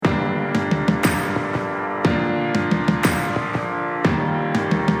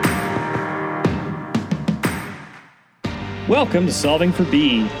Welcome to Solving for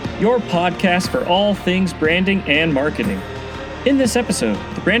B, your podcast for all things branding and marketing. In this episode,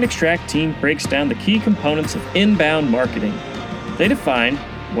 the Brand Extract team breaks down the key components of inbound marketing. They define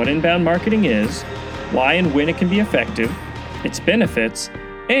what inbound marketing is, why and when it can be effective, its benefits,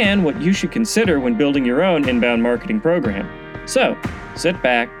 and what you should consider when building your own inbound marketing program. So, sit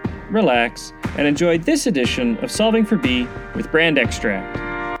back, relax, and enjoy this edition of Solving for B with Brand Extract.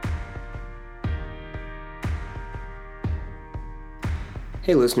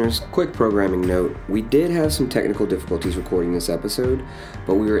 Hey listeners, quick programming note. We did have some technical difficulties recording this episode,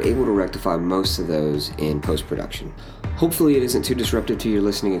 but we were able to rectify most of those in post-production. Hopefully it isn't too disruptive to your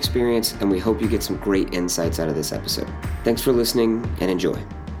listening experience, and we hope you get some great insights out of this episode. Thanks for listening and enjoy.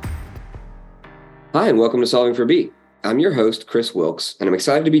 Hi, and welcome to Solving for B. I'm your host, Chris Wilkes, and I'm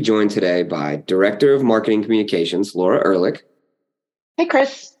excited to be joined today by Director of Marketing Communications, Laura Ehrlich. Hey,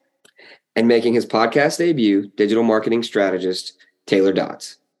 Chris. And making his podcast debut, digital marketing strategist, Taylor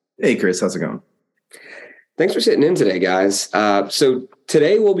Dodds. Hey, Chris. How's it going? Thanks for sitting in today, guys. So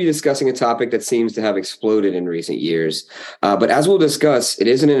today we'll be discussing a topic that seems to have exploded in recent years. But as we'll discuss, it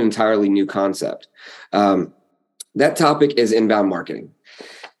isn't an entirely new concept. That topic is inbound marketing.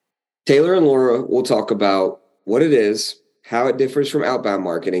 Taylor and Laura will talk about what it is, how it differs from outbound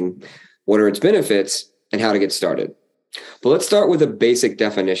marketing, what are its benefits, and how to get started. But let's start with a basic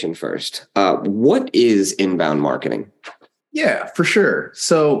definition first. What is inbound marketing? Yeah, for sure.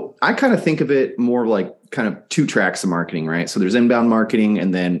 So I kind of think of it more like kind of two tracks of marketing, right? So there's inbound marketing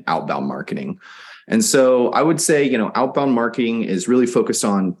and then outbound marketing. And so I would say, outbound marketing is really focused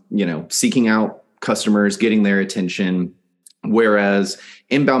on, seeking out customers, getting their attention, whereas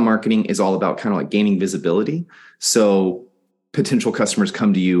inbound marketing is all about kind of like gaining visibility. So potential customers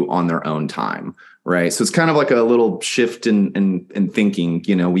come to you on their own time, right? So it's kind of like a little shift in thinking.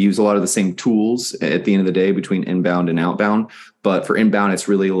 We use a lot of the same tools at the end of the day between inbound and outbound. But for inbound, it's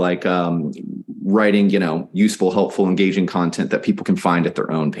really like writing, useful, helpful, engaging content that people can find at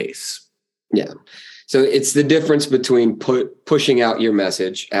their own pace. Yeah. So it's the difference between pushing out your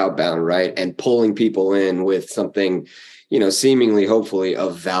message outbound, right? And pulling people in with something, seemingly, hopefully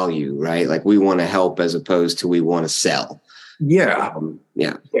of value, right? Like we want to help as opposed to we want to sell. Yeah,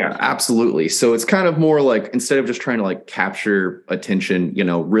 absolutely. So it's kind of more like instead of just trying to like capture attention,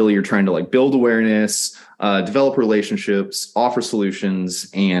 really you're trying to like build awareness, develop relationships, offer solutions,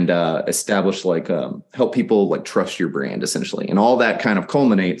 and establish help people like trust your brand essentially. And all that kind of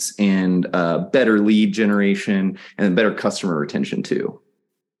culminates in better lead generation and better customer retention too.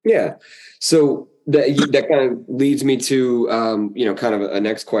 Yeah. So that kind of leads me to, kind of a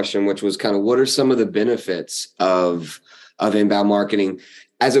next question, which was kind of what are some of the benefits of inbound marketing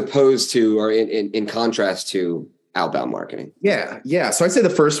as opposed to, or in contrast to outbound marketing? Yeah. So I'd say the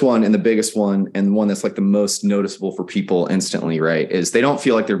first one and the biggest one and one that's like the most noticeable for people instantly, right, is they don't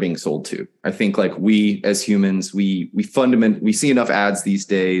feel like they're being sold to. I think like we as humans, we see enough ads these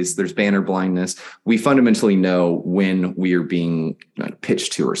days. There's banner blindness. We fundamentally know when we are being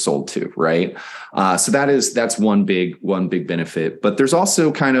pitched to or sold to, right? So that's one big benefit. But there's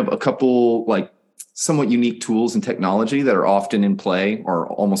also kind of a couple like somewhat unique tools and technology that are often in play or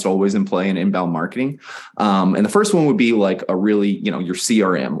almost always in play in inbound marketing. And the first one would be like a really, your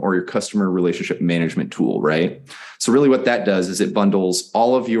CRM or your customer relationship management tool, right? So really what that does is it bundles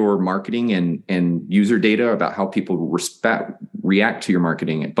all of your marketing and user data about how people react to your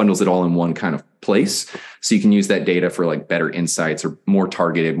marketing. It bundles it all in one kind of place. So you can use that data for like better insights or more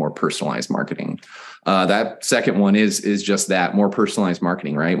targeted, more personalized marketing. That second one is just that, more personalized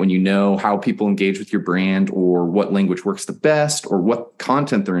marketing, right? When you know how people engage with your brand or what language works the best or what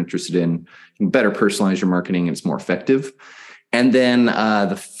content they're interested in, you can better personalize your marketing and it's more effective. And then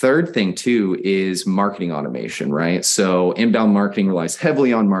the third thing too is marketing automation, right? So inbound marketing relies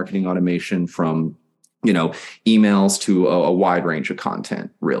heavily on marketing automation from emails to a wide range of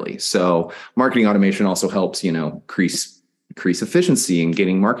content, really. So marketing automation also helps, increase efficiency in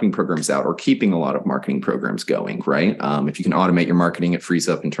getting marketing programs out or keeping a lot of marketing programs going, right? If you can automate your marketing, it frees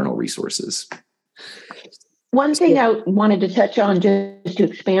up internal resources. One thing I wanted to touch on just to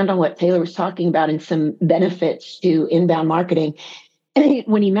expand on what Taylor was talking about and some benefits to inbound marketing.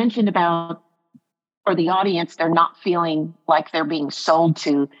 When he mentioned about, for the audience, they're not feeling like they're being sold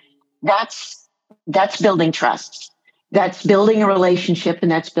to, that's building trust. That's building a relationship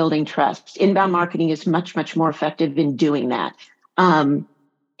and that's building trust. Inbound marketing is much, much more effective in doing that.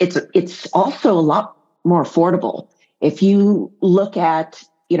 It's also a lot more affordable. If you look at,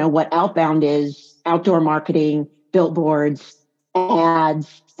 what outbound is, outdoor marketing, billboards,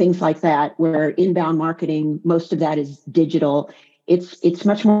 ads, things like that, where inbound marketing, most of that is digital. it's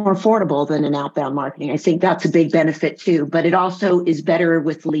much more affordable than an outbound marketing. I think that's a big benefit too, but it also is better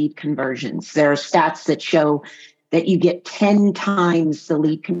with lead conversions. There are stats that show that you get 10 times the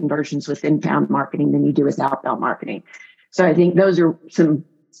lead conversions with inbound marketing than you do with outbound marketing. So I think those are some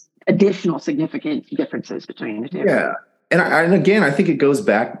additional significant differences between the two. Yeah. And again, I think it goes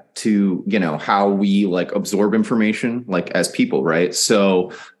back to, how we like absorb information, like as people, right?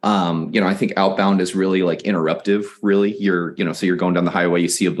 So, I think outbound is really like interruptive, really. So you're going down the highway, you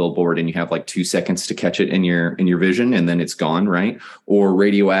see a billboard and you have like 2 seconds to catch it in your vision and then it's gone, right? Or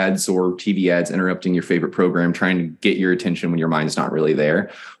radio ads or TV ads interrupting your favorite program, trying to get your attention when your mind's not really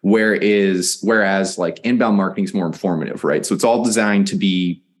there. Whereas like inbound marketing is more informative, right? So it's all designed to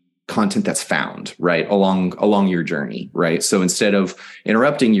be content that's found right along your journey, right? So instead of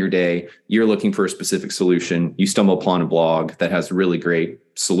interrupting your day, you're looking for a specific solution. You stumble upon a blog that has a really great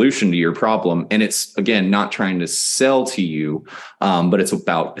solution to your problem. And it's, again, not trying to sell to you, but it's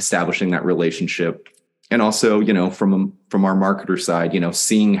about establishing that relationship. And also, from our marketer side,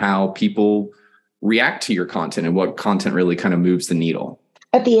 seeing how people react to your content and what content really kind of moves the needle.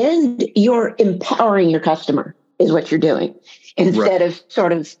 At the end, you're empowering your customer is what you're doing. Instead of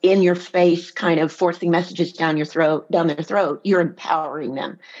sort of in your face, kind of forcing messages down their throat, you're empowering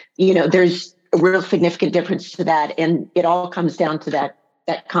them. There's a real significant difference to that. And it all comes down to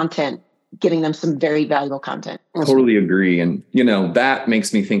that content, giving them some very valuable content. Totally agree. And, that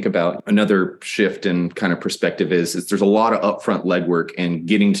makes me think about another shift in kind of perspective is there's a lot of upfront legwork and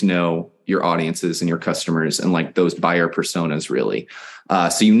getting to know your audiences and your customers and like those buyer personas really.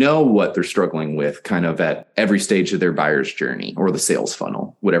 So what they're struggling with kind of at every stage of their buyer's journey or the sales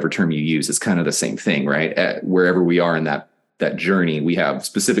funnel, whatever term you use, it's kind of the same thing, right? Wherever we are in that journey, we have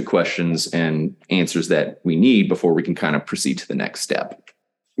specific questions and answers that we need before we can kind of proceed to the next step.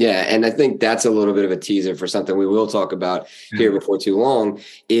 Yeah. And I think that's a little bit of a teaser for something we will talk about here before too long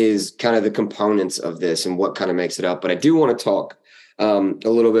is kind of the components of this and what kind of makes it up. But I do want to talk a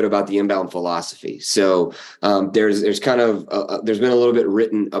little bit about the inbound philosophy. So there's been a little bit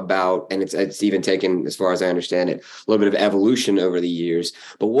written about, and it's even taken, as far as I understand it, a little bit of evolution over the years.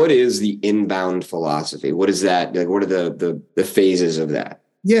 But what is the inbound philosophy? What is that? Like, what are the phases of that?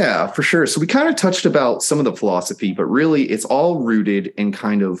 Yeah, for sure. So we kind of touched about some of the philosophy, but really it's all rooted in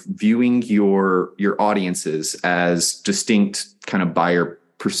kind of viewing your audiences as distinct kind of buyer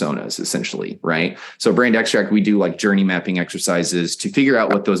personas, essentially, right? So Brand Extract, we do like journey mapping exercises to figure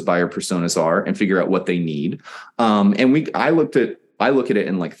out what those buyer personas are and figure out what they need. I look at it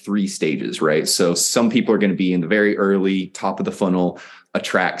in like 3 stages, right? So some people are going to be in the very early top of the funnel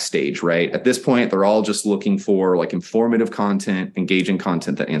attract stage, right? At this point, they're all just looking for like informative content, engaging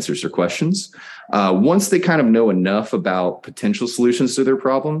content that answers their questions. Once they kind of know enough about potential solutions to their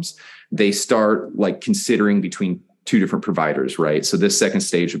problems, they start like considering between 2 different providers, right? So this second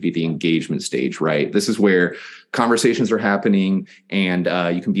stage would be the engagement stage, right? This is where conversations are happening and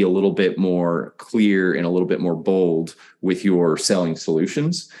you can be a little bit more clear and a little bit more bold with your selling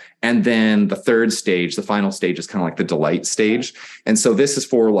solutions. And then the third stage, the final stage, is kind of like the delight stage. And so this is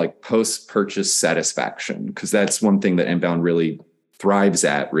for like post-purchase satisfaction, because that's one thing that inbound really thrives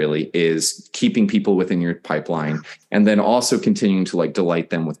at, really, is keeping people within your pipeline and then also continuing to like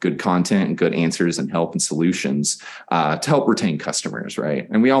delight them with good content and good answers and help and solutions to help retain customers, right?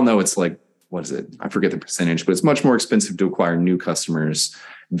 And we all know it's like, what is it? I forget the percentage, but it's much more expensive to acquire new customers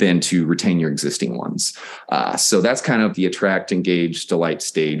than to retain your existing ones. So that's kind of the attract, engage, delight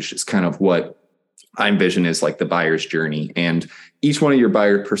stage. Is kind of what I envision is like the buyer's journey. And each one of your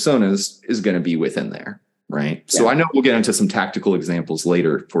buyer personas is going to be within there. Right. Yeah. So I know we'll get into some tactical examples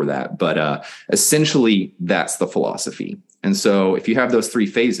later for that, but essentially that's the philosophy. And so if you have those 3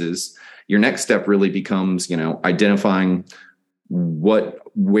 phases, your next step really becomes, identifying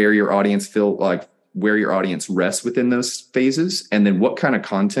where your audience where your audience rests within those phases, and then what kind of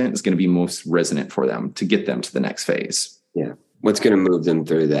content is going to be most resonant for them to get them to the next phase. Yeah. What's going to move them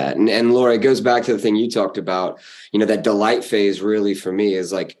through that. And Laura, it goes back to the thing you talked about, that delight phase really for me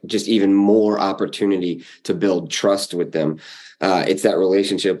is like just even more opportunity to build trust with them. It's that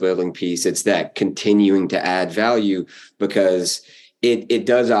relationship building piece. It's that continuing to add value, because it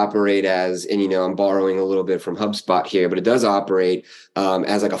does operate as, and I'm borrowing a little bit from HubSpot here, but it does operate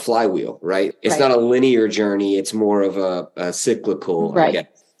as like a flywheel, right? It's not a linear journey. It's more of a cyclical, I guess,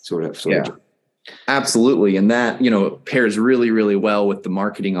 sort of journey. Absolutely. And that, pairs really, really well with the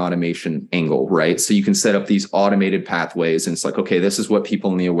marketing automation angle, right? So you can set up these automated pathways and it's like, okay, this is what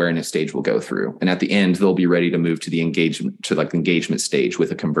people in the awareness stage will go through. And at the end, they'll be ready to move to the engagement stage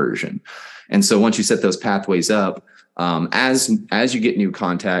with a conversion. And so once you set those pathways up, As you get new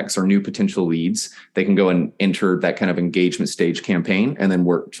contacts or new potential leads, they can go and enter that kind of engagement stage campaign and then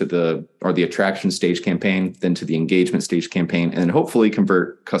work to the attraction stage campaign, then to the engagement stage campaign, and then hopefully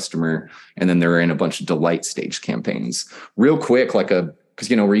convert customer. And then they're in a bunch of delight stage campaigns. Real quick, because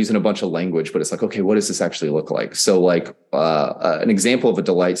we're using a bunch of language, but it's like, okay, what does this actually look like? So an example of a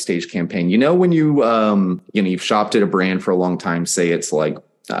delight stage campaign, when you've shopped at a brand for a long time, say it's like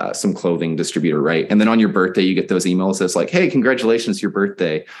some clothing distributor, right? And then on your birthday, you get those emails that's like, hey, congratulations, your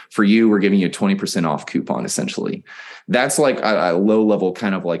birthday. For you, we're giving you a 20% off coupon, essentially. That's like a low level,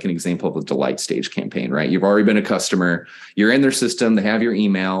 kind of like an example of a delight stage campaign, right? You've already been a customer, you're in their system, they have your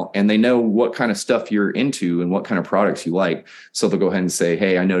email, and they know what kind of stuff you're into and what kind of products you like. So they'll go ahead and say,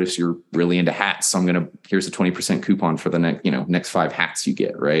 hey, I noticed you're really into hats. So here's a 20% coupon for the next 5 hats you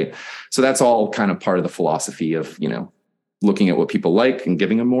get, right? So that's all kind of part of the philosophy of, looking at what people like and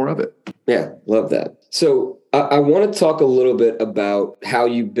giving them more of it. Yeah, love that. So I want to talk a little bit about how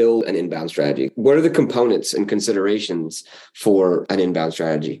you build an inbound strategy. What are the components and considerations for an inbound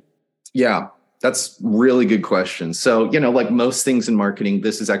strategy? Yeah, that's really good question. So, like most things in marketing,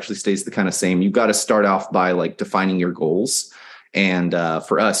 this actually stays the kind of same. You've got to start off by defining your goals. And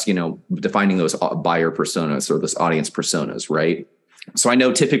for us, defining those buyer personas or those audience personas, right? So I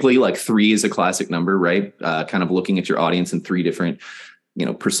know typically 3 is a classic number, right? Kind of looking at your audience in 3 different,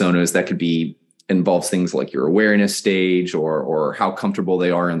 personas that could involves things like your awareness stage or how comfortable they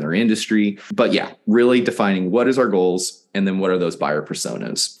are in their industry. But yeah, really defining what is our goals and then what are those buyer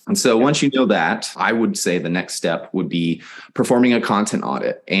personas. And so once you know that, I would say the next step would be performing a content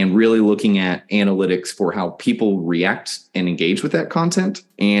audit and really looking at analytics for how people react and engage with that content.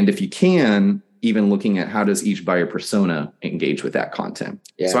 And if you can, even looking at how does each buyer persona engage with that content.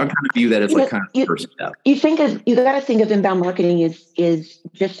 Yeah. So I kind of view that as kind of the first step. You got to think of inbound marketing is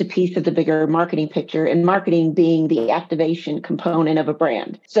just a piece of the bigger marketing picture, and marketing being the activation component of a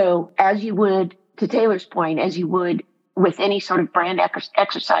brand. So as you would, to Taylor's point, as you would with any sort of brand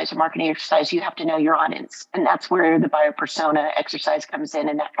exercise or marketing exercise, you have to know your audience. And that's where the buyer persona exercise comes in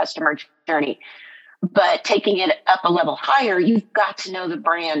that customer journey. But taking it up a level higher, you've got to know the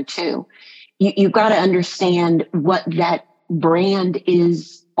brand too. You've got to understand what that brand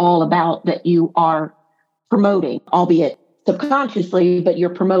is all about that you are promoting, albeit subconsciously, but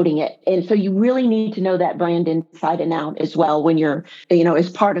you're promoting it. And so you really need to know that brand inside and out as well when you're, as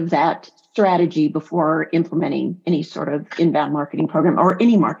part of that strategy before implementing any sort of inbound marketing program or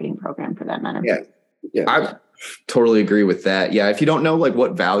any marketing program for that matter. Yeah. I totally agree with that. Yeah. If you don't know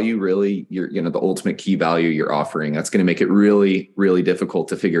what value really the ultimate key value you're offering, that's going to make it really, really difficult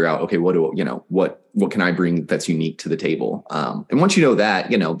to figure out, okay, what can I bring that's unique to the table? And once you know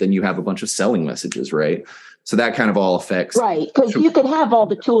that, then you have a bunch of selling messages, right? So that kind of all affects. Right. Because you could have all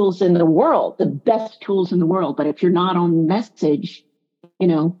the tools in the world, the best tools in the world, but if you're not on message,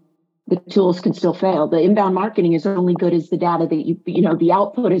 the tools can still fail. The inbound marketing is only good as the data that the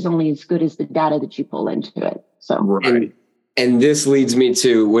output is only as good as the data that you pull into it. So, right. And this leads me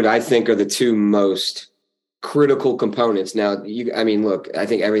to what I think are the 2 most critical components. Now, look, I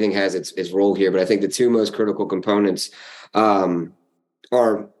think everything has its role here, but I think the 2 most critical components are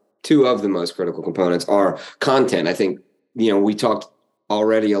 2 of the most critical components are content. I think, we talked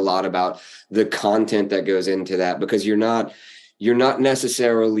already a lot about the content that goes into that, because you're not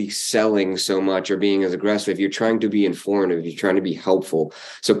necessarily selling so much or being as aggressive. You're trying to be informative. You're trying to be helpful.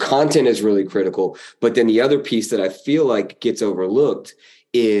 So content is really critical. But then the other piece that I feel like gets overlooked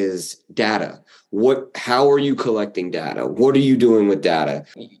is data. How are you collecting data? What are you doing with data?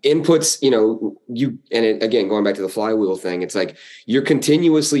 Inputs, again, going back to the flywheel thing, it's like you're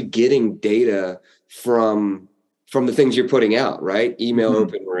continuously getting data from the things you're putting out, right? Email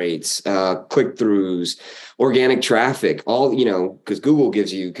open rates, click-throughs, organic traffic, all, because Google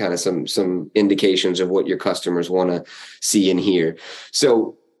gives you kind of some indications of what your customers want to see and hear.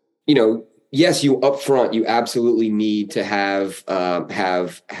 So, yes, you upfront, you absolutely need to have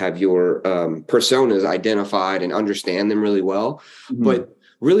your personas identified and understand them really well. Mm-hmm. But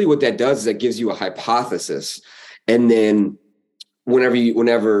really what that does is that gives you a hypothesis. And then whenever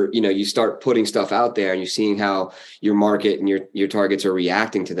you start putting stuff out there and you're seeing how your market and your targets are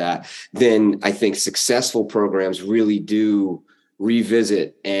reacting to that, then I think successful programs really do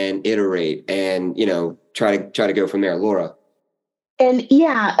revisit and iterate and, try to go from there. Laura. And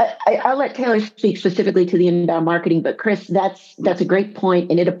yeah, I'll let Taylor speak specifically to the inbound marketing, but Chris, that's a great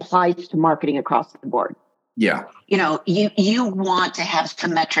point, and it applies to marketing across the board. Yeah. You want to have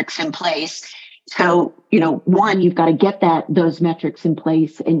some metrics in place. So, 1, you've got to get those metrics in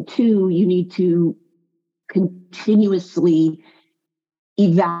place. And 2, you need to continuously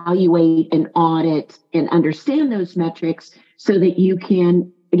evaluate and audit and understand those metrics so that you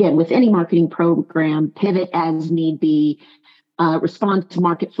can, again, with any marketing program, pivot as need be, respond to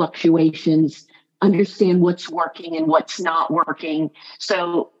market fluctuations, understand what's working and what's not working.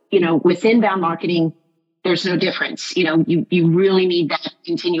 So, with inbound marketing, there's no difference. You really need that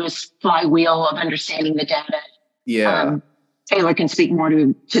continuous flywheel of understanding the data. Yeah. Taylor can speak more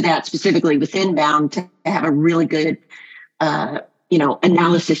to that specifically with inbound to have a really good,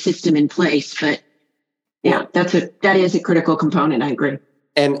 analysis system in place. But yeah, that is a critical component. I agree.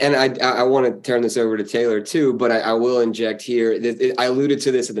 And I want to turn this over to Taylor too, but I will inject here. I alluded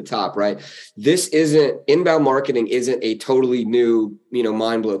to this at the top, right? Inbound marketing isn't a totally new,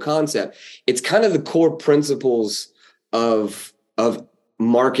 mind blow concept. It's kind of the core principles of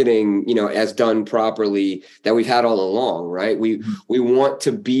marketing, as done properly that we've had all along, right? We want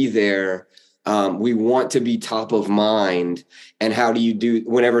to be there. We want to be top of mind. And how do you do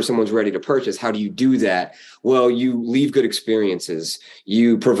whenever someone's ready to purchase? How do you do that? Well, you leave good experiences.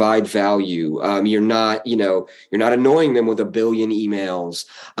 You provide value. You're not annoying them with a billion emails.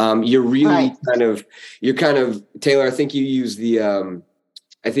 You're really right. you're kind of Taylor. I think you use the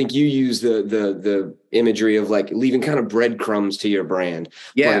imagery of like leaving kind of breadcrumbs to your brand.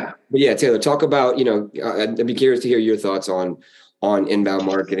 Yeah. But yeah, Taylor, talk about, I'd be curious to hear your thoughts on inbound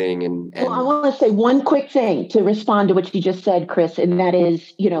marketing and Well, I want to say one quick thing to respond to what you just said, Chris, and that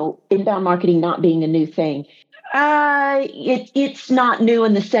is, inbound marketing not being a new thing. It's not new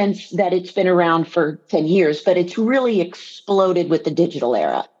in the sense that it's been around for 10 years, but it's really exploded with the digital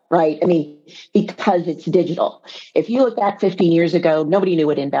era, right? I mean, because it's digital. If you look back 15 years ago, nobody knew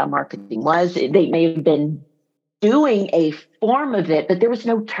what inbound marketing was. They may have been doing a form of it, but there was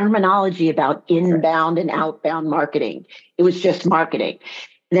no terminology about inbound and outbound marketing. It was just marketing.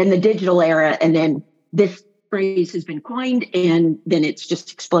 Then the digital era, and then this phrase has been coined, and then it's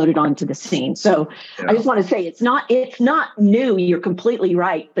just exploded onto the scene. So I just want to say it's not new. You're completely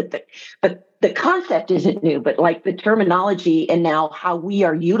right, but the concept isn't new, but like the terminology and now how we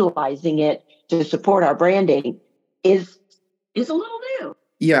are utilizing it to support our branding is a little new.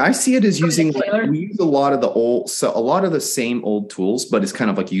 Yeah, I see it as using, we use a lot of the same old tools, but it's kind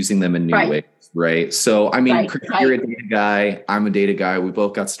of like using them in new ways, right? So, I mean, Chris, you're a data guy, I'm a data guy. We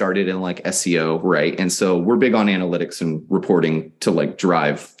both got started in like SEO, right? And so we're big on analytics and reporting to like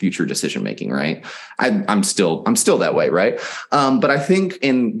drive future decision-making, right? I'm still that way, right? But I think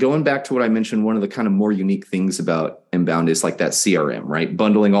in going back to what I mentioned, one of the kind of more unique things about inbound is like that CRM, right?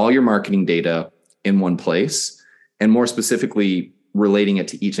 Bundling all your marketing data in one place, and more specifically, relating it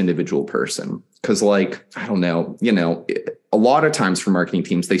to each individual person. Because like, I don't know, a lot of times for marketing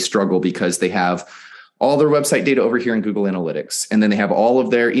teams, they struggle because they have all their website data over here in Google Analytics. And then they have all of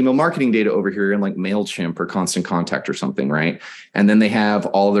their email marketing data over here in like MailChimp or Constant Contact or something, right? And then they have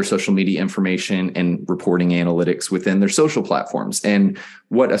all of their social media information and reporting analytics within their social platforms. And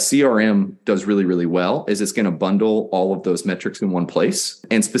what a CRM does really, really well is it's going to bundle all of those metrics in one place,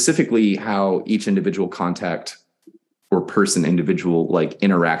 and specifically how each individual contact or individual like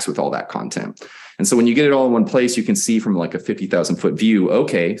interacts with all that content. And so when you get it all in one place, you can see from like a 50,000 foot view,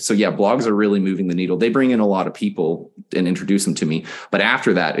 okay, so yeah, blogs are really moving the needle. They bring in a lot of people and introduce them to me. But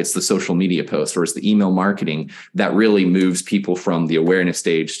after that, it's the social media post or it's the email marketing that really moves people from the awareness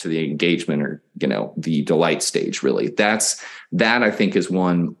stage to the engagement or, the delight stage, really. That I think is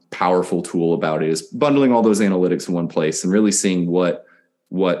one powerful tool about it, is bundling all those analytics in one place and really seeing what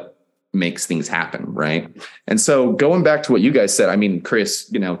makes things happen, right? And so going back to what you guys said, I mean, Chris,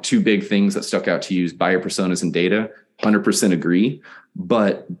 two big things that stuck out to you is buyer personas and data. 100% agree.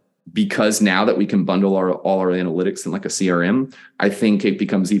 But because now that we can bundle all our analytics in like a CRM, I think it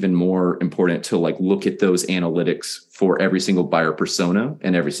becomes even more important to like look at those analytics for every single buyer persona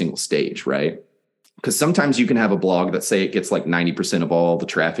and every single stage, right? Because sometimes you can have a blog that say it gets like 90% of all the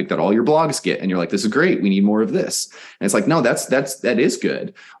traffic that all your blogs get. And you're like, this is great. We need more of this. And it's like, no, that is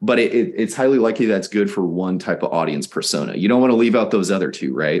good. But it's highly likely that's good for one type of audience persona. You don't want to leave out those other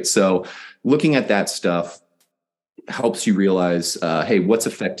two, right? So looking at that stuff helps you realize, hey, what's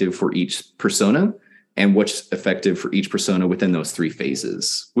effective for each persona and what's effective for each persona within those three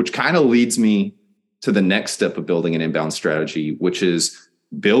phases, which kind of leads me to the next step of building an inbound strategy, which is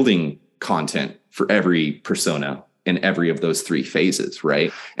building content for every persona in every of those three phases,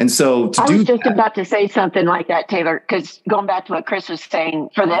 right? And so I was just about to say something like that, Taylor, because going back to what Chris was saying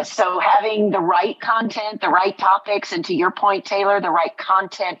for this, so having the right content, the right topics, and to your point, Taylor, the right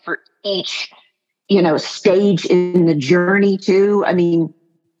content for each, stage in the journey too. I mean,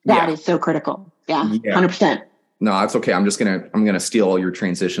 that is so critical. Yeah. 100%. No, that's okay. I'm going to steal all your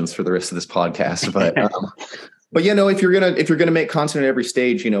transitions for the rest of this podcast, but But if you're gonna make content at every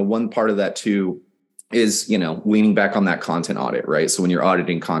stage, one part of that too is leaning back on that content audit, right? So when you're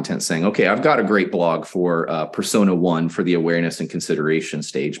auditing content, saying, okay, I've got a great blog for persona 1 for the awareness and consideration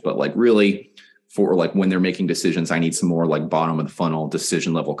stage, but like really for like when they're making decisions, I need some more like bottom of the funnel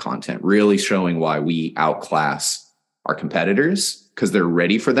decision level content, really showing why we outclass our competitors because they're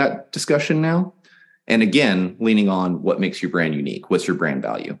ready for that discussion now. And again, leaning on what makes your brand unique, what's your brand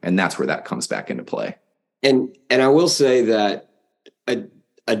value, and that's where that comes back into play. And I will say that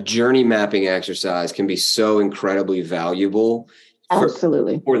a journey mapping exercise can be so incredibly valuable.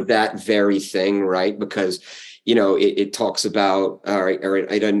 Absolutely. For that very thing, right? Because, it talks about, or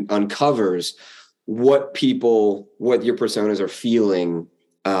it uncovers what your personas are feeling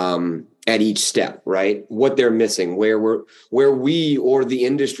at each step, right? What they're missing, where we or the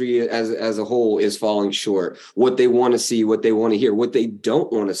industry as a whole is falling short, what they want to see, what they want to hear, what they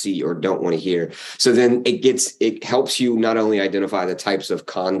don't want to see or don't want to hear. So then it helps you not only identify the types of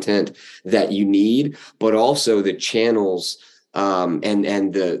content that you need, but also the channels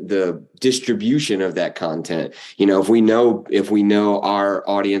and the distribution of that content. If we know our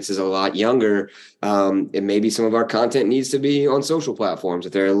audience is a lot younger, and maybe some of our content needs to be on social platforms.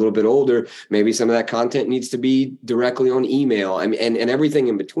 If they're a little bit older, maybe some of that content needs to be directly on email. And everything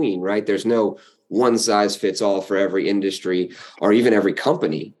in between, right? There's no one size fits all for every industry or even every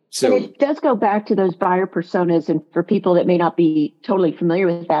company. So and it does go back to those buyer personas. And for people that may not be totally familiar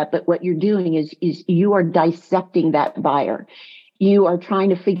with that, but what you're doing is you are dissecting that buyer. You are trying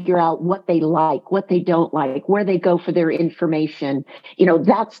to figure out what they like, what they don't like, where they go for their information.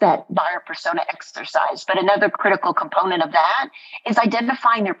 That's that buyer persona exercise. But another critical component of that is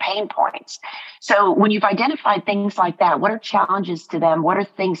identifying their pain points. So when you've identified things like that, what are challenges to them? What are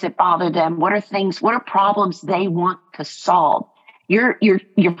things that bother them? What are problems they want to solve? You're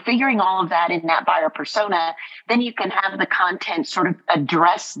figuring all of that in that buyer persona, then you can have the content sort of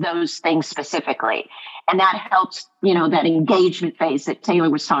address those things specifically. And that helps, that engagement phase that Taylor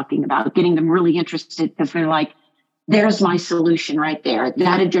was talking about, getting them really interested because they're like, there's my solution right there.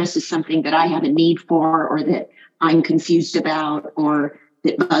 That addresses something that I have a need for or that I'm confused about or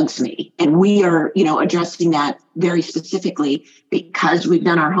that bugs me. And we are, addressing that very specifically because we've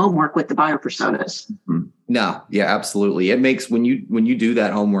done our homework with the buyer personas. Mm-hmm. No, yeah, absolutely. It makes when you do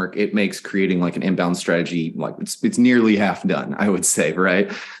that homework, it makes creating like an inbound strategy like it's nearly half done, I would say,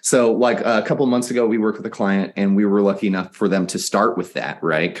 right? So like a couple of months ago, we worked with a client and we were lucky enough for them to start with that,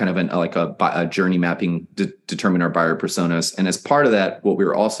 right? Kind of a journey mapping to determine our buyer personas. And as part of that, what we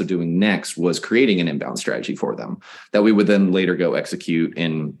were also doing next was creating an inbound strategy for them that we would then later go execute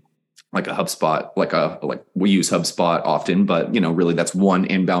in like a HubSpot, like we use HubSpot often, but really that's one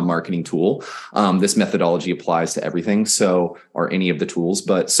inbound marketing tool. This methodology applies to everything. Or any of the tools.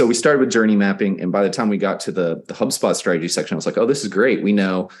 But so we started with journey mapping. And by the time we got to the HubSpot strategy section, I was like, oh, this is great. We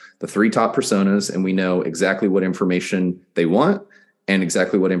know the 3 top personas and we know exactly what information they want and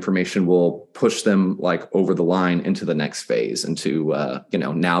exactly what information will push them like over the line into the next phase into,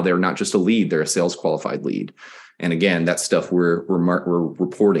 now they're not just a lead, they're a sales qualified lead. And again, that's stuff we're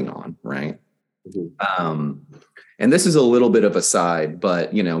reporting on, right? Mm-hmm. And this is a little bit of a side,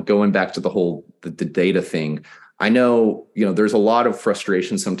 but going back to the data thing, I know there's a lot of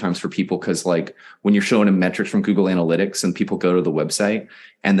frustration sometimes for people because like when you're showing them metrics from Google Analytics and people go to the website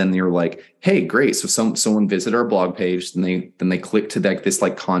and then you're like, hey, great, so someone visit our blog page, then they click to this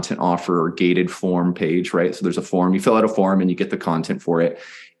like content offer or gated form page, right? So there's a form, you fill out a form and you get the content for it.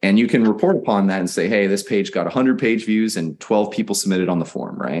 And you can report upon that and say, hey, this page got 100 page views and 12 people submitted on the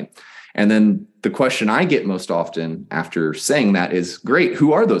form, right? And then the question I get most often after saying that is, great,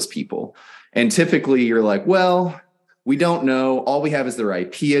 who are those people? And typically you're like, well, we don't know. All we have is their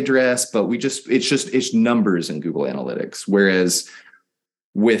IP address, but it's numbers in Google Analytics. Whereas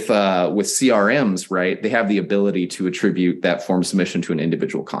with CRMs, right, they have the ability to attribute that form submission to an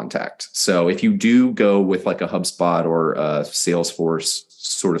individual contact. So if you do go with like a HubSpot or a Salesforce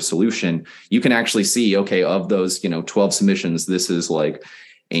sort of solution, you can actually see, okay, of those, 12 submissions, this is like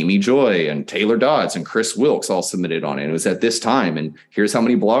Amy Joy and Taylor Dodds and Chris Wilkes all submitted on it. It was at this time. And here's how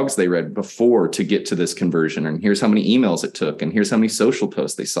many blogs they read before to get to this conversion. And here's how many emails it took. And here's how many social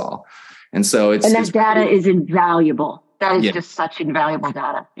posts they saw. And so that data is invaluable. That is just such invaluable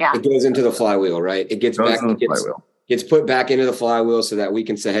data. Yeah. It goes into the flywheel, right? It gets put back into the flywheel so that we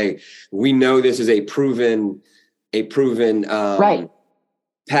can say, hey, we know this is a proven right.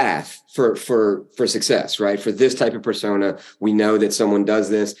 path for success, right? For this type of persona, we know that someone does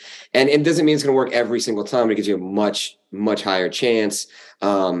this, and it doesn't mean it's going to work every single time. It gives you a much, much higher chance.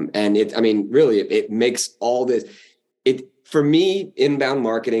 It makes all this. For me, inbound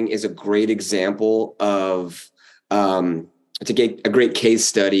marketing is a great example of it's a great case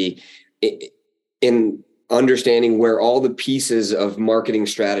study in understanding where all the pieces of marketing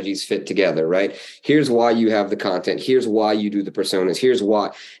strategies fit together, right? Here's why you have the content. Here's why you do the personas. Here's why.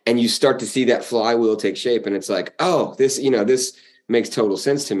 And you start to see that flywheel take shape. And it's like, oh, this makes total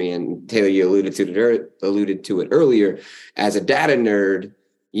sense to me. And Taylor, you alluded to it earlier. As a data nerd,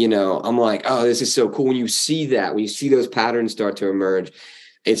 I'm like, oh, this is so cool. When you see those patterns start to emerge,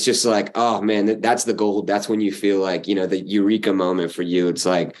 it's just like, oh man, that's the gold. That's when you feel like, the eureka moment for you. It's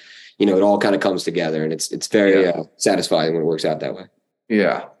like, it all kind of comes together, and it's very satisfying when it works out that way.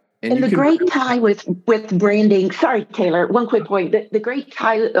 Yeah. And the great tie with branding. Sorry, Taylor, one quick point. The great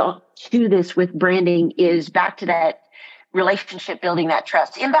tie to this with branding is back to that relationship building, that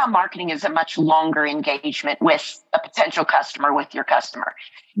trust. Inbound marketing is a much longer engagement with a potential customer, with your customer,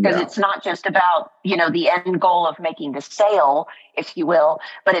 because it's not just about, the end goal of making the sale, if you will,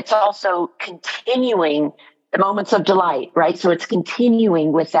 but it's also continuing the moments of delight, right? So it's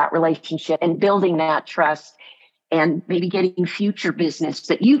continuing with that relationship and building that trust and maybe getting future business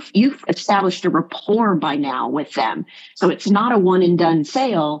that you've established a rapport by now with them. So it's not a one and done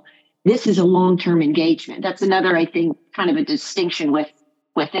sale. This is a long-term engagement. That's another, I think, kind of a distinction with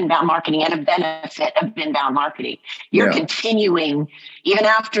inbound marketing and a benefit of inbound marketing. You're continuing even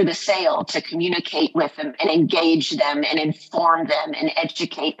after the sale to communicate with them and engage them and inform them and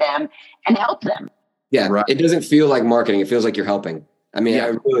educate them and help them. Yeah, right. It doesn't feel like marketing. It feels like you're helping. I mean,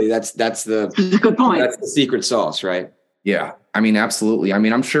 that's the good point. That's the secret sauce, right? Yeah. I mean, absolutely. I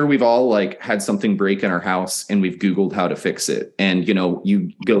mean, I'm sure we've all had something break in our house and we've Googled how to fix it. And,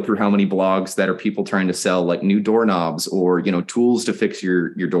 you go through how many blogs that are people trying to sell new doorknobs or, tools to fix your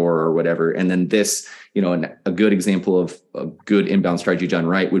door or whatever. And then this, a good example of a good inbound strategy done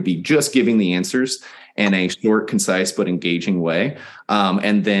right would be just giving the answers in a short, concise, but engaging way.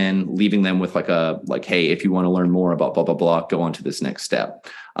 And then leaving them with hey, if you want to learn more about blah, blah, blah, go on to this next step.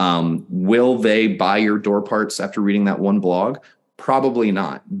 Will they buy your door parts after reading that one blog? Probably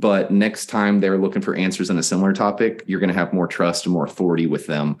not. But next time they're looking for answers on a similar topic, you're going to have more trust and more authority with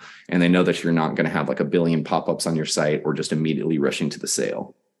them. And they know that you're not going to have a billion pop-ups on your site or just immediately rushing to the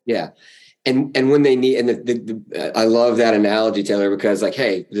sale. Yeah. And when they need, I love that analogy, Taylor, because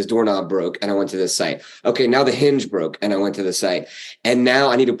hey, this doorknob broke and I went to this site. Okay, now the hinge broke and I went to the site. And now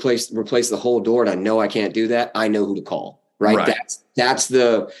I need to replace the whole door. And I know I can't do that. I know who to call, right? That's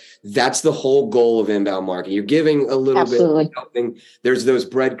the whole goal of inbound marketing. You're giving a little bit of helping. There's those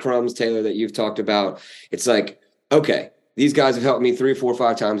breadcrumbs, Taylor, that you've talked about. It's like, okay, these guys have helped me 3, 4,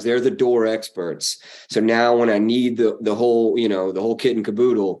 5 times. They're the door experts. So now when I need the whole kit and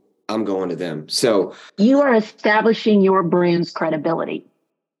caboodle, I'm going to them. So you are establishing your brand's credibility.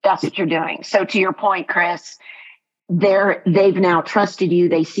 That's what you're doing. So to your point, Chris, they've now trusted you.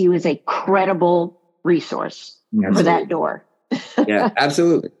 They see you as a credible resource for that door. Yeah,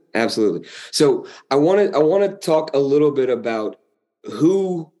 absolutely. Absolutely. So I want to talk a little bit about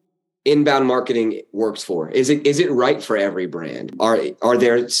who inbound marketing works for. Is it right for every brand? Are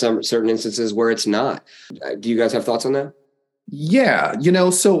there some certain instances where it's not? Do you guys have thoughts on that? Yeah.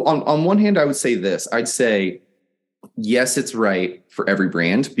 So on one hand, I would say this. I'd say, yes, it's right for every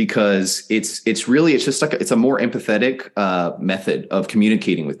brand because it's just it's a more empathetic method of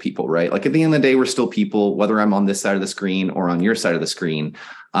communicating with people, right? At the end of the day, we're still people, whether I'm on this side of the screen or on your side of the screen,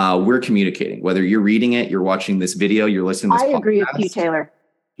 we're communicating, whether you're reading it, you're watching this video, you're listening to this podcast. I agree with you, Taylor.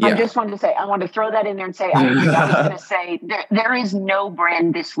 Yeah. I just wanted to say, I want to throw that in there and say, I was going to say there is no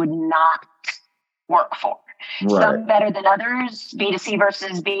brand this would not work for. Right. Some better than others, B2C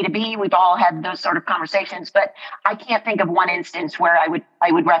versus B2B. We've all had those sort of conversations, but I can't think of one instance where I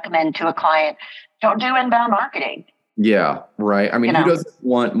would recommend to a client, don't do inbound marketing. Yeah, right. I mean, who doesn't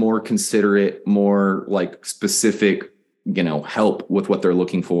want more considerate, more specific, help with what they're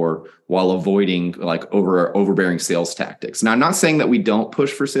looking for while avoiding overbearing sales tactics. Now, I'm not saying that we don't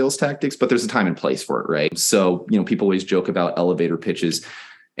push for sales tactics, but there's a time and place for it, right? So, people always joke about elevator pitches.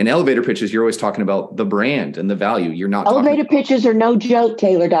 In elevator pitches, you're always talking about the brand and the value. You're not elevator pitches are no joke,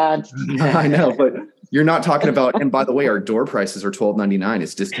 Taylor Dodds. I know, but you're not talking about. And by the way, our door prices are $12.99.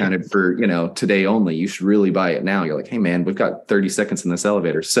 It's discounted for today only. You should really buy it now. You're like, hey man, we've got 30 seconds in this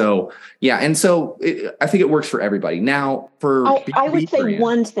elevator. So yeah, and so I think it works for everybody. Now, for I would say brand,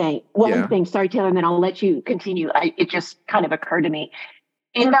 one thing. Sorry, Taylor, and then I'll let you continue. It just kind of occurred to me.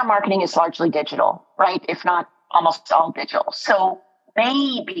 Inbound marketing is largely digital, right? If not almost all digital. So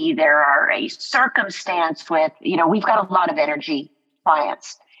maybe there are a circumstance with, we've got a lot of energy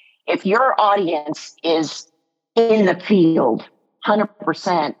clients. If your audience is in the field,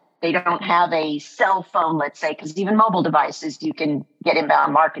 100%, they don't have a cell phone, let's say, because even mobile devices, you can get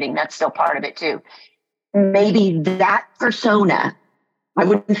inbound marketing. That's still part of it too. maybe that persona, I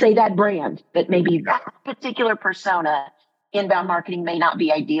wouldn't say that brand, but maybe that particular persona, inbound marketing may not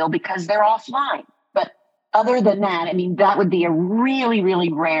be ideal because they're offline. But other than that, I mean, that would be a really,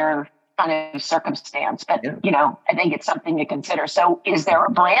 really rare kind of circumstance. But, I think it's something to consider. So is there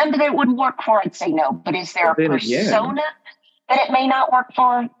a brand that it wouldn't work for? I'd say no. But is there a persona that it may not work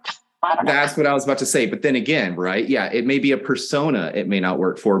for? I don't know. That's what I was about to say. But then again, right? Yeah, it may be a persona it may not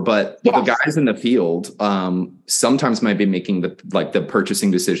work for, but the guys in the field sometimes might be making the purchasing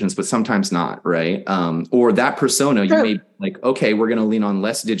decisions, but sometimes not, right? Or that persona, you may be like, okay, we're going to lean on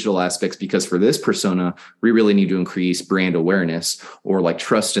less digital aspects because for this persona, we really need to increase brand awareness or like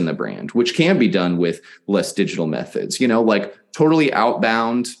trust in the brand, which can be done with less digital methods. Like totally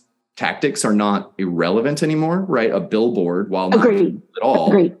outbound tactics are not irrelevant anymore, right? A billboard, while not at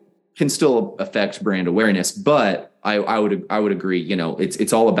all, can still affect brand awareness, but I would agree.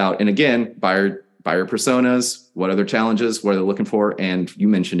 It's all about, and again, buyer personas. What are their challenges? What are they looking for? And you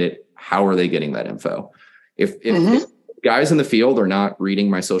mentioned it. How are they getting that info? If guys in the field are not reading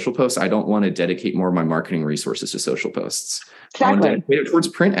my social posts, I don't want to dedicate more of my marketing resources to social posts. Exactly. I want to dedicate it towards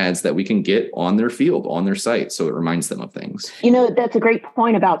print ads that we can get on their field, on their site, so it reminds them of things. That's a great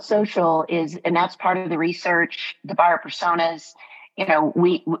point about social and that's part of the research, the buyer personas.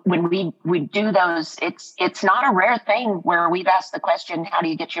 When we do those, it's not a rare thing where we've asked the question, how do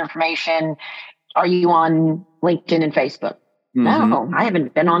you get your information? Are you on LinkedIn and Facebook? No, I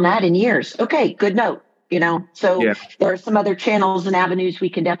haven't been on that in years. Okay, good note. There are some other channels and avenues we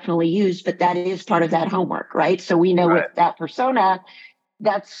can definitely use, but that is part of that homework, right? So we know with that persona,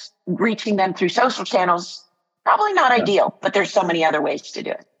 that's reaching them through social channels, probably not ideal, but there's so many other ways to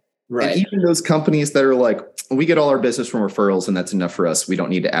do it. Right. And even those companies that are like, we get all our business from referrals and that's enough for us. We don't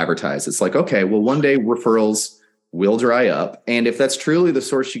need to advertise. It's like, okay, well, one day referrals will dry up. And if that's truly the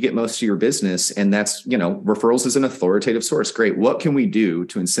source you get most of your business, and that's, referrals is an authoritative source, great. What can we do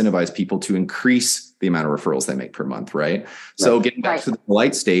to incentivize people to increase the amount of referrals they make per month, right? So getting back to the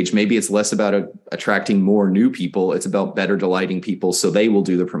delight stage, maybe it's less about attracting more new people. It's about better delighting people so they will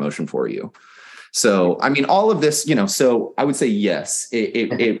do the promotion for you. So, I mean, all of this, so I would say, yes,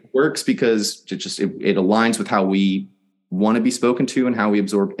 it works because it aligns with how we want to be spoken to and how we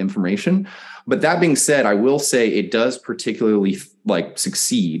absorb information. But that being said, I will say it does particularly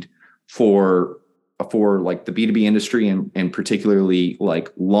succeed for like the B2B industry and particularly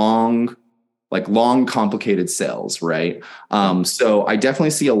long complicated sales, right? So I definitely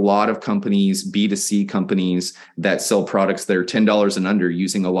see a lot of companies, B2C companies that sell products that are $10 and under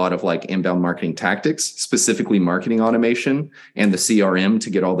using a lot of inbound marketing tactics, specifically marketing automation and the CRM to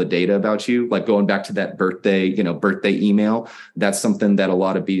get all the data about you. Like going back to that birthday email, that's something that a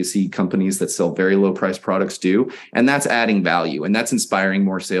lot of B2C companies that sell very low price products do. And that's adding value and that's inspiring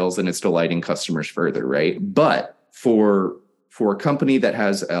more sales and it's delighting customers further, right? But for a company that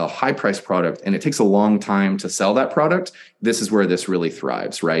has a high price product and it takes a long time to sell that product, this is where this really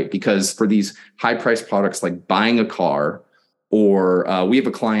thrives, right? Because for these high price products like buying a car, or we have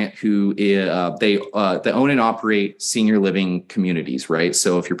a client who they own and operate senior living communities, right?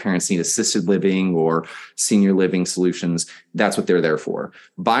 So if your parents need assisted living or senior living solutions, that's what they're there for.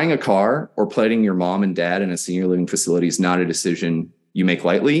 Buying a car or putting your mom and dad in a senior living facility is not a decision you make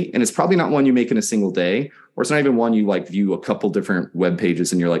lightly. And it's probably not one you make in a single day, or it's not even one you view a couple different web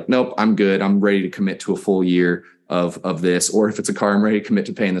pages and you're like, nope, I'm good. I'm ready to commit to a full year of this. Or if it's a car, I'm ready to commit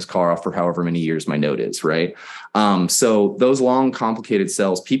to paying this car off for however many years my note is, right? So those long, complicated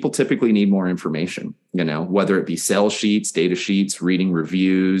sales, people typically need more information, whether it be sales sheets, data sheets, reading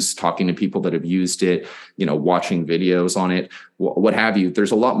reviews, talking to people that have used it, watching videos on it, what have you.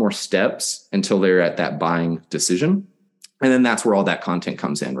 There's a lot more steps until they're at that buying decision. And then that's where all that content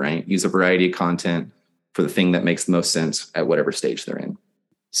comes in, right? Use a variety of content for the thing that makes the most sense at whatever stage they're in.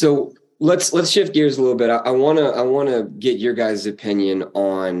 So let's shift gears a little bit. I want to get your guys' opinion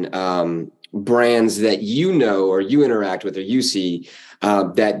on brands that or you interact with or you see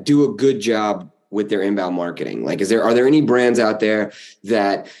that do a good job with their inbound marketing. Are there any brands out there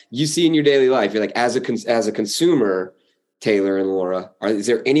that you see in your daily life? You're as a consumer, Taylor and Laura, is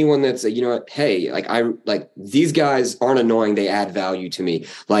there anyone that's, hey, these guys aren't annoying. They add value to me.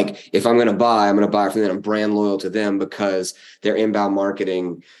 If I'm going to buy from them. I'm brand loyal to them because their inbound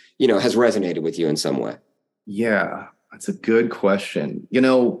marketing, has resonated with you in some way. Yeah, that's a good question.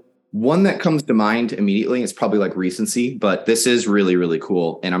 One that comes to mind immediately is probably recency, but this is really, really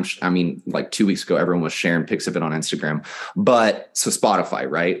cool. And 2 weeks ago, everyone was sharing pics of it on Instagram. But so Spotify,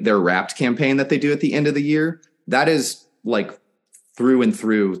 right? Their Wrapped campaign that they do at the end of the year, that is through and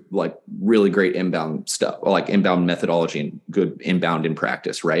through, like really great inbound stuff, like inbound methodology and good inbound in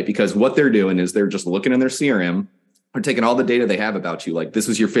practice, right? Because what they're doing is they're just looking in their CRM, they're taking all the data they have about you, like this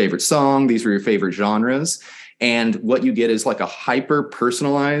was your favorite song, these were your favorite genres, and what you get is like a hyper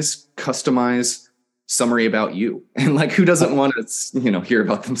personalized, customized summary about you. And like, who doesn't want to, hear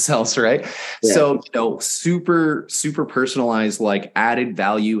about themselves, right? Yeah. So, super, super personalized, like added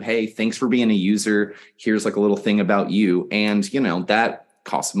value. Hey, thanks for being a user. Here's like a little thing about you. And, that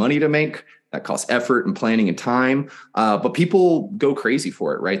costs money to make. That costs effort and planning and time. But people go crazy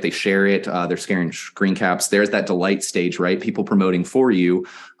for it, right? They share it. They're sharing screen caps. There's that delight stage, right? People promoting for you.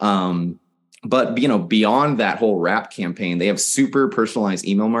 But, beyond that whole wrap campaign, they have super personalized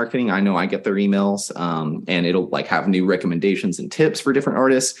email marketing. I know I get their emails and it'll like have new recommendations and tips for different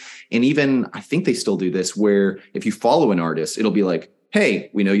artists. And even I think they still do this where if you follow an artist, it'll be like, hey,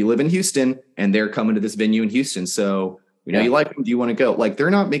 we know you live in Houston and they're coming to this venue in Houston. So we know you like them. Do you want to go? Like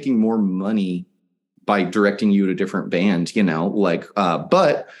they're not making more money by directing you to a different band,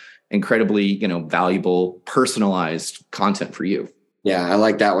 but incredibly, valuable, personalized content for you. Yeah, I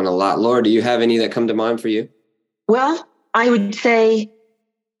like that one a lot. Laura, do you have any that come to mind for you? Well, I would say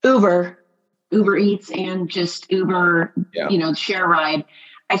Uber Eats and just Uber, share ride.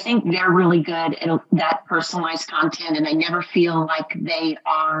 I think they're really good at that personalized content, and I never feel like they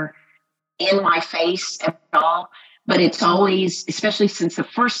are in my face at all. But it's always, especially since the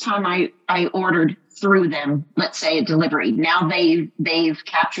first time I ordered through them, let's say a delivery, now they've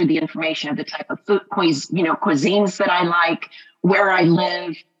captured the information of the type of food, cuisines that I like, where I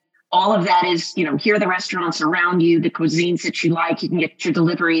live. All of that is, here are the restaurants around you, the cuisines that you like. You can get your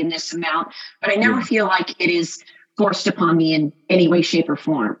delivery in this amount. But I never feel like it is forced upon me in any way, shape, or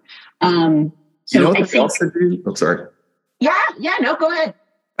form. So what they also do? I'm sorry. Yeah, no, go ahead.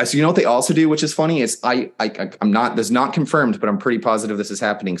 So what they also do, which is funny, is I'm not, this is not confirmed, but I'm pretty positive this is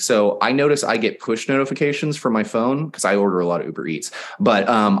happening. So I notice I get push notifications from my phone because I order a lot of Uber Eats, but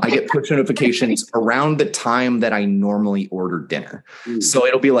I get push notifications around the time that I normally order dinner. So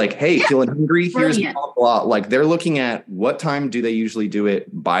it'll be like, hey, feeling hungry? Here's blah, blah. Like they're looking at what time do they usually do it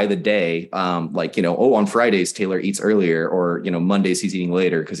by the day? On Fridays, Taylor eats earlier, or, Mondays he's eating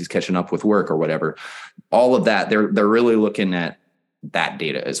later because he's catching up with work or whatever. All of that, they're really looking at that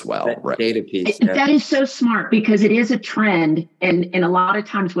data as well, that right? Data piece. That is so smart because it is a trend, and a lot of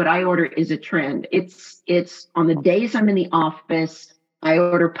times what I order is a trend. It's on the days I'm in the office, I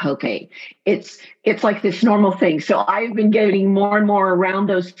order poke. It's like this normal thing. So I've been getting more and more around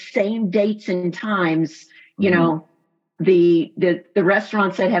those same dates and times. The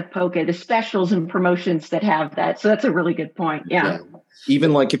restaurants that have poke, the specials and promotions that have that. So that's a really good point. Yeah.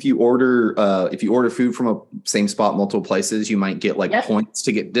 Even like if you order food from a same spot, multiple places, you might get like points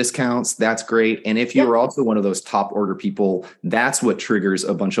to get discounts. That's great. And if you're also one of those top order people, that's what triggers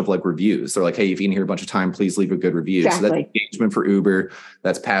a bunch of like reviews. They're like, hey, if you can hear a bunch of time, please leave a good review. Exactly. So that's engagement for Uber.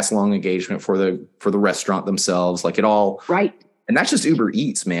 That's pass along engagement for the restaurant themselves. Like it all. Right. And that's just Uber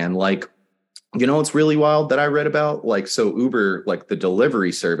Eats, man. Like, it's really wild that I read about, like, so Uber, like the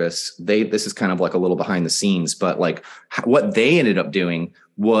delivery service, this is kind of like a little behind the scenes, but like what they ended up doing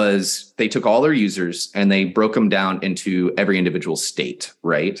was they took all their users and they broke them down into every individual state.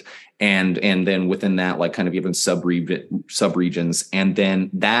 Right. And then within that, like kind of even sub-regions. And then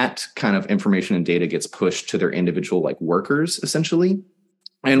that kind of information and data gets pushed to their individual like workers essentially.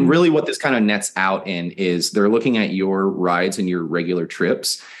 And really what this kind of nets out in is they're looking at your rides and your regular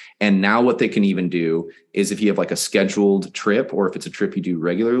trips. And now what they can even do is if you have like a scheduled trip or if it's a trip you do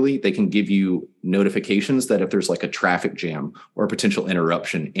regularly, they can give you notifications that if there's like a traffic jam or a potential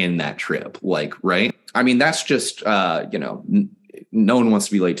interruption in that trip, like, right. I mean, that's just, no one wants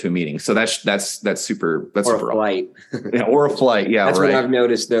to be late to a meeting. So that's super. That's or super a flight. Yeah, or a flight. Yeah. That's right. what I've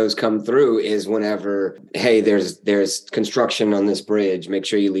noticed those come through is whenever, hey, there's construction on this bridge. Make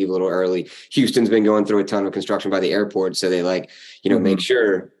sure you leave a little early. Houston's been going through a ton of construction by the airport. So they make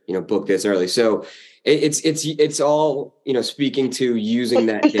sure, book this early. So it's all, speaking to using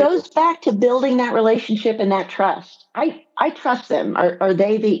that. It goes back to building that relationship and that trust. I trust them. Are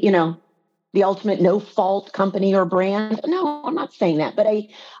they the ultimate no-fault company or brand? No, I'm not saying that, but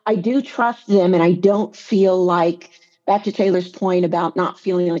I do trust them, and I don't feel like, back to Taylor's point about not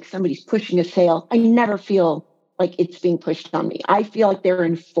feeling like somebody's pushing a sale, I never feel like it's being pushed on me. I feel like they're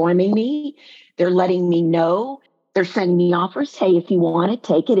informing me. They're letting me know. They're sending me offers. Hey, if you want it,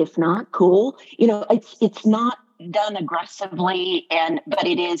 take it. If not, cool. It's not done aggressively, but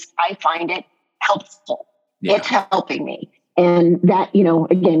it is, I find it helpful. Yeah. It's helping me. And that,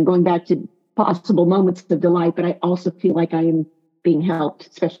 again, going back to possible moments of delight, but I also feel like I am being helped,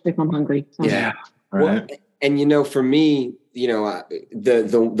 especially if I'm hungry. Yeah. Right. Well, and for me,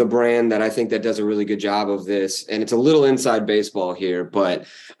 the brand that I think that does a really good job of this, and it's a little inside baseball here, but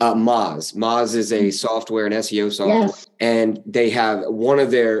Moz is a software, an SEO software, Yes. and they have one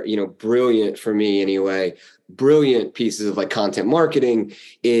of their, brilliant, for me anyway, brilliant pieces of like content marketing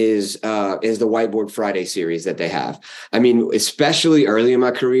is the Whiteboard Friday series that they have. I mean, especially early in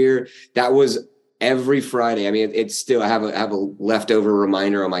my career, that was every Friday. I mean, it's still, I have a leftover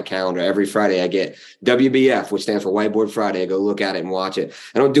reminder on my calendar. Every Friday I get WBF, which stands for Whiteboard Friday. I go look at it and watch it.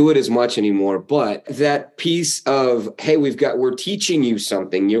 I don't do it as much anymore, but that piece of, hey, we're teaching you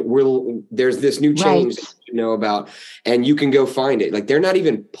something. There's this new change that you know about, and you can go find it. Like, they're not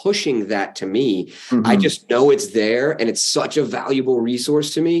even pushing that to me. Mm-hmm. I just know it's there, and it's such a valuable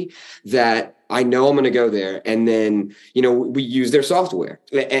resource to me that I know I'm going to go there. And then, we use their software,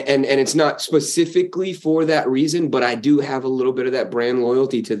 and it's not specifically for that reason, but I do have a little bit of that brand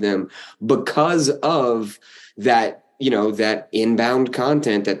loyalty to them because of that, that inbound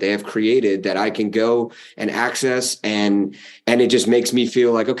content that they have created that I can go and access. And it just makes me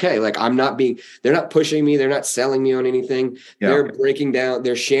feel like, okay, like they're not pushing me. They're not selling me on anything. Yeah. They're breaking down,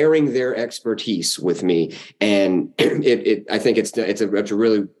 they're sharing their expertise with me. And I think it's a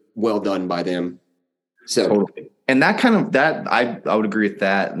really well done by them. So totally. And that I would agree with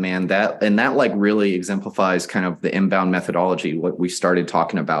that, man. That like really exemplifies kind of the inbound methodology. What we started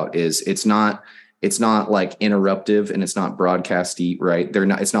talking about is it's not like interruptive, and it's not broadcasty, right?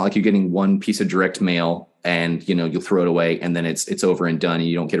 It's not like you're getting one piece of direct mail and you'll throw it away and then it's over and done and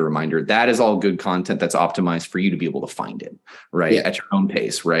you don't get a reminder. That is all good content that's optimized for you to be able to find it, right? Yeah. At your own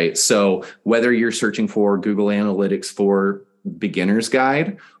pace, right? So whether you're searching for Google Analytics for beginner's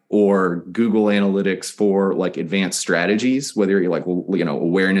guide or Google Analytics for like advanced strategies, whether you're like,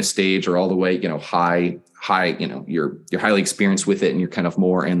 awareness stage or all the way, high, you're highly experienced with it and you're kind of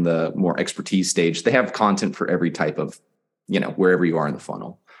more in the more expertise stage. They have content for every type of, wherever you are in the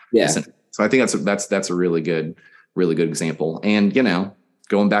funnel. Yeah. So I think that's a really good example. And,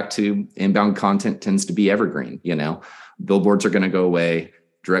 going back to inbound content tends to be evergreen, billboards are going to go away.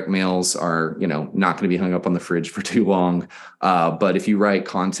 Direct mails are, not going to be hung up on the fridge for too long. But if you write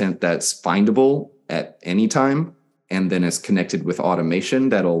content that's findable at any time, and then is connected with automation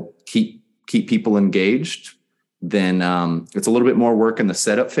that'll keep people engaged, then it's a little bit more work in the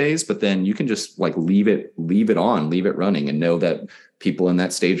setup phase. But then you can just like leave it running, and know that people in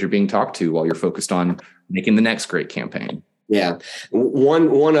that stage are being talked to while you're focused on making the next great campaign. Yeah.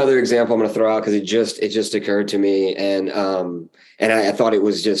 One other example I'm going to throw out, because it just occurred to me, and I thought it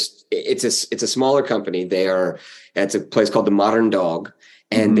was it's a smaller company. It's a place called The Modern Dog,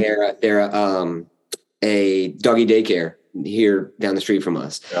 and they're a doggy daycare here down the street from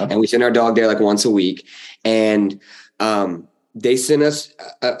us. Yeah. And we send our dog there like once a week, and they sent us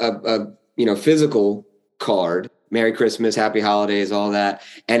a physical card. Merry Christmas, Happy Holidays, all that.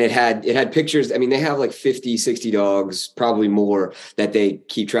 And it had pictures. I mean, they have like 50, 60 dogs, probably more, that they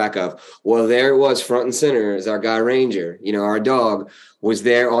keep track of. Well, there it was, front and center, is our guy Ranger. Our dog was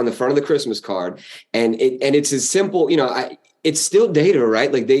there on the front of the Christmas card. And it's as simple, it's still data,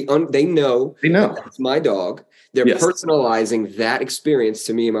 right? Like they know that's my dog. They're personalizing that experience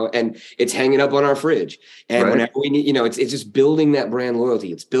to me, and it's hanging up on our fridge. And whenever we need, it's just building that brand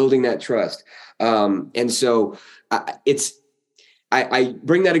loyalty. It's building that trust. And so I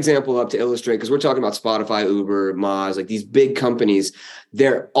bring that example up to illustrate, because we're talking about Spotify, Uber, Moz, like these big companies.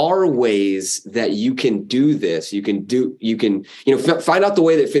 There are ways that you can do this. You can find out the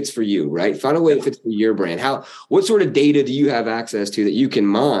way that fits for you, right? Find a way that fits for your brand. What sort of data do you have access to that you can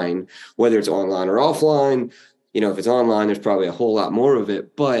mine, whether it's online or offline? If it's online, there's probably a whole lot more of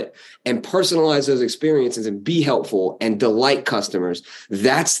it, and personalize those experiences and be helpful and delight customers.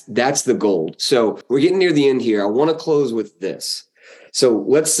 That's the goal. So we're getting near the end here. I want to close with this. So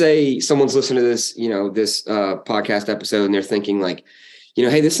let's say someone's listening to this, this podcast episode, and they're thinking like,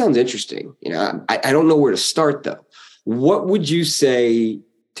 hey, this sounds interesting. I don't know where to start though. What would you say,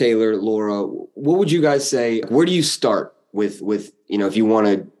 Taylor, Laura, what would you guys say? Where do you start with, if you want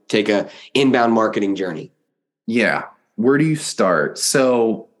to take a inbound marketing journey? Yeah. Where do you start?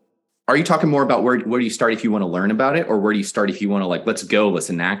 So are you talking more about where do you start if you want to learn about it, or where do you start if you want to like, let's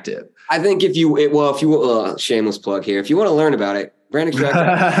enact it? I think if you shameless plug here, if you want to learn about it, Brand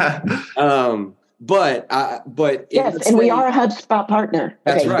Extract. But yes, and we are a HubSpot partner.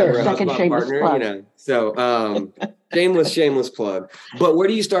 That's right. We're a second shameless plug. So shameless plug. But where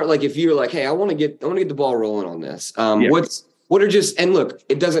do you start? Like if you're like, hey, I want to get the ball rolling on this. What are just, and look,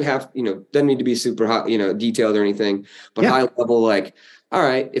 it doesn't have, doesn't need to be super hot, detailed or anything, but high level, like, all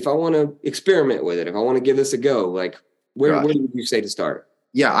right, if I want to experiment with it, if I want to give this a go, like where do you say to start?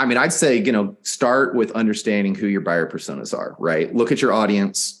 Yeah, I mean, I'd say, start with understanding who your buyer personas are, right? Look at your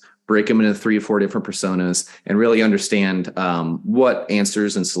audience, break them into 3 or 4 different personas, and really understand what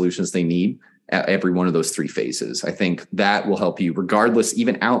answers and solutions they need at every one of those 3 phases. I think that will help you regardless,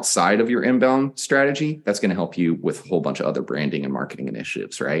 even outside of your inbound strategy. That's going to help you with a whole bunch of other branding and marketing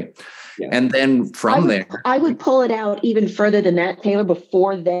initiatives, right? Yeah. And then I would pull it out even further than that, Taylor.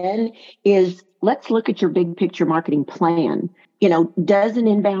 Before then is let's look at your big picture marketing plan. Does an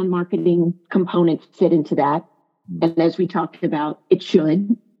inbound marketing component fit into that? And as we talked about, it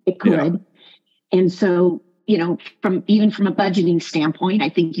could. Yeah. And so, from a budgeting standpoint, I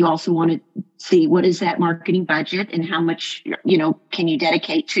think you also want to see what is that marketing budget and how much, can you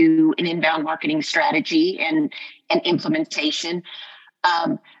dedicate to an inbound marketing strategy and implementation.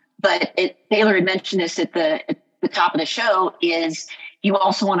 But Taylor had mentioned this at the top of the show is you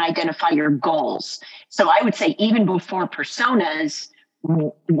also want to identify your goals. So I would say even before personas,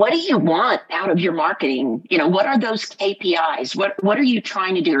 what do you want out of your marketing? What are those KPIs? What are you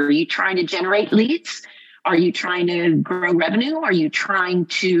trying to do? Are you trying to generate leads? Are you trying to grow revenue? Are you trying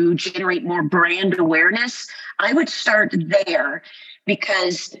to generate more brand awareness? I would start there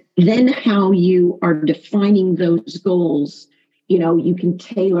because then how you are defining those goals, you can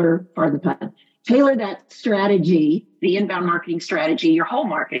tailor that strategy, the inbound marketing strategy, your whole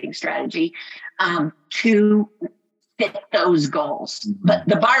marketing strategy, to fit those goals. But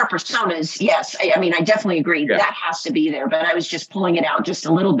the buyer personas, yes, I definitely agree. Yeah. That has to be there. But I was just pulling it out just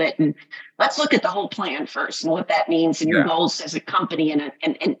a little bit. And let's look at the whole plan first and what that means and your goals as a company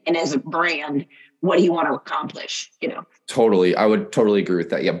and as a brand. What do you want to accomplish? Totally. I would totally agree with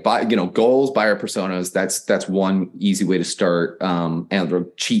that. Yeah. But, goals, buyer personas, that's one easy way to start. And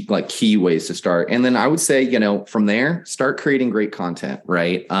cheap, key ways to start. And then I would say, from there, start creating great content,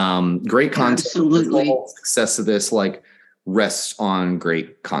 right? Great content. Absolutely. The success of this, rests on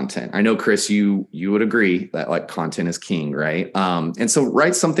great content. I know, Chris, you would agree that content is king, right? And so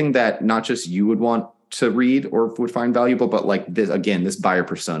write something that not just you would want to read or would find valuable, but this buyer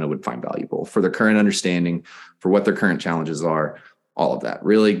persona would find valuable for their current understanding, for what their current challenges are, all of that.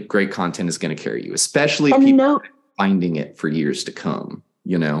 Really great content is going to carry you, especially people finding it for years to come,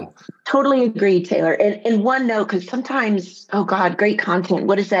 Totally agree, Taylor. And one note, because sometimes, oh God, great content,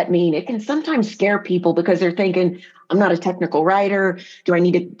 what does that mean? It can sometimes scare people because they're thinking, I'm not a technical writer. Do I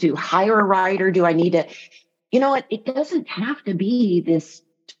need to hire a writer? Do I need to, it doesn't have to be this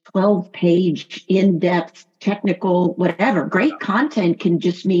 12-page in-depth technical whatever. Great content can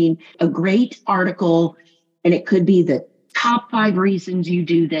just mean a great article, and it could be the top 5 reasons you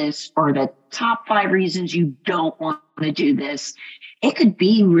do this or the top 5 reasons you don't want to do this. It could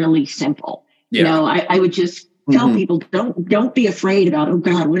be really simple. Yeah. I would just tell people don't be afraid about, oh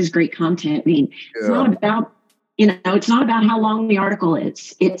God, what does great content mean? Yeah. It's not about it's not about how long the article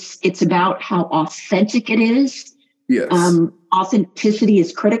is. It's about how authentic it is. Yes. Authenticity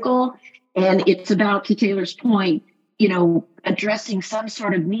is critical. And it's about, to Taylor's point, addressing some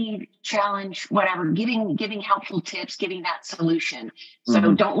sort of need, challenge, whatever, giving helpful tips, giving that solution.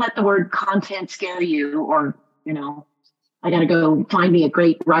 So don't let the word content scare you or, I got to go find me a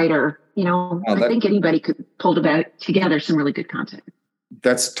great writer. I think anybody could pull together some really good content.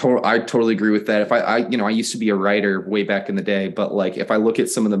 That's total. I totally agree with that. If I used to be a writer way back in the day, but if I look at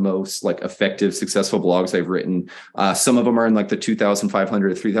some of the most effective, successful blogs I've written, some of them are in the 2,500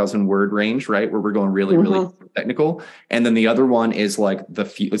 to 3,000 word range, right? Where we're going really, really technical. And then the other one is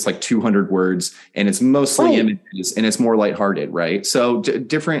it's 200 words and it's mostly images and it's more lighthearted, right? So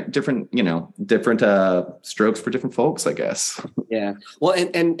different strokes for different folks, I guess. Yeah. Well,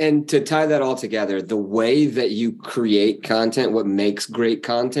 and to tie that all together, the way that you create content, what makes great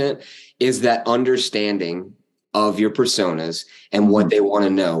content is that understanding of your personas and what they want to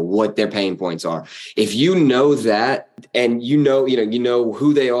know, what their pain points are. If you know that and you know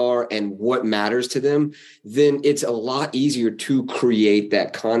who they are and what matters to them, then it's a lot easier to create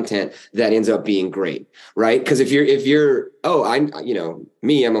that content that ends up being great, right? Because if you're I'm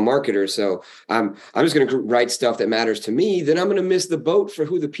a marketer, so I'm just going to write stuff that matters to me, then I'm going to miss the boat for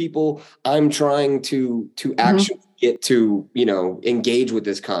who the people I'm trying to actually get to, engage with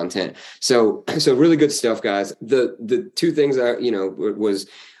this content. So really good stuff, guys. The 2 things was,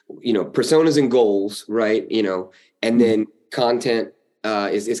 personas and goals, right? And then content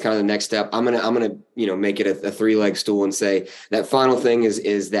is kind of the next step. I'm gonna make it a 3-leg stool and say that final thing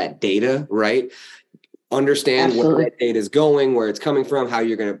is that data, right? Understand Absolutely. Where that data is going, where it's coming from, how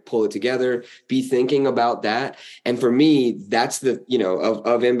you're going to pull it together, be thinking about that. And for me, that's the,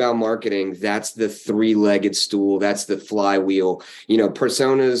 of inbound marketing, that's the 3-legged stool. That's the flywheel,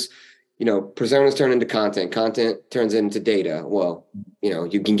 personas, personas turn into content turns into data. Well,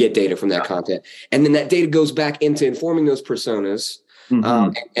 you can get data from that content, and then that data goes back into informing those personas.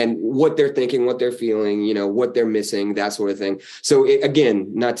 And what they're thinking, what they're feeling, what they're missing, that sort of thing. So again,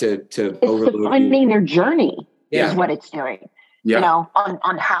 not to overload. It's defining their journey is what it's doing.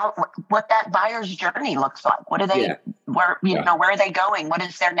 On how what that buyer's journey looks like. What are they? Where are they going? What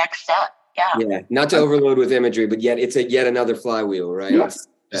is their next step? Yeah. Not to overload with imagery, but yet it's yet another flywheel, right? Yes.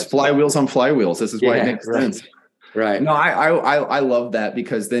 It's flywheels on flywheels. This is why it makes sense. Right. No, I love that,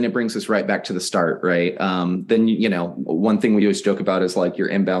 because then it brings us right back to the start, right? Then, one thing we always joke about is like your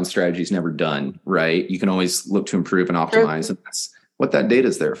inbound strategy is never done, right? You can always look to improve and optimize. And that's what that data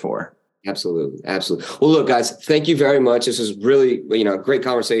is there for. Absolutely. Well, look, guys, thank you very much. This was really, a great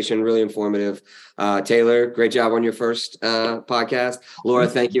conversation, really informative. Taylor, great job on your first podcast. Laura,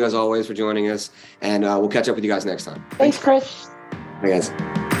 thank you as always for joining us. And we'll catch up with you guys next time. Thanks, Chris. Bye, guys.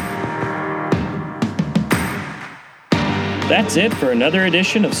 That's it for another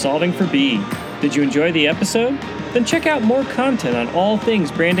edition of Solving for B. Did you enjoy the episode? Then check out more content on all things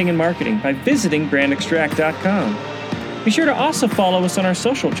branding and marketing by visiting brandextract.com. Be sure to also follow us on our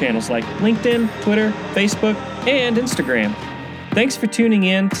social channels like LinkedIn, Twitter, Facebook, and Instagram. Thanks for tuning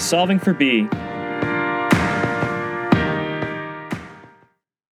in to Solving for B.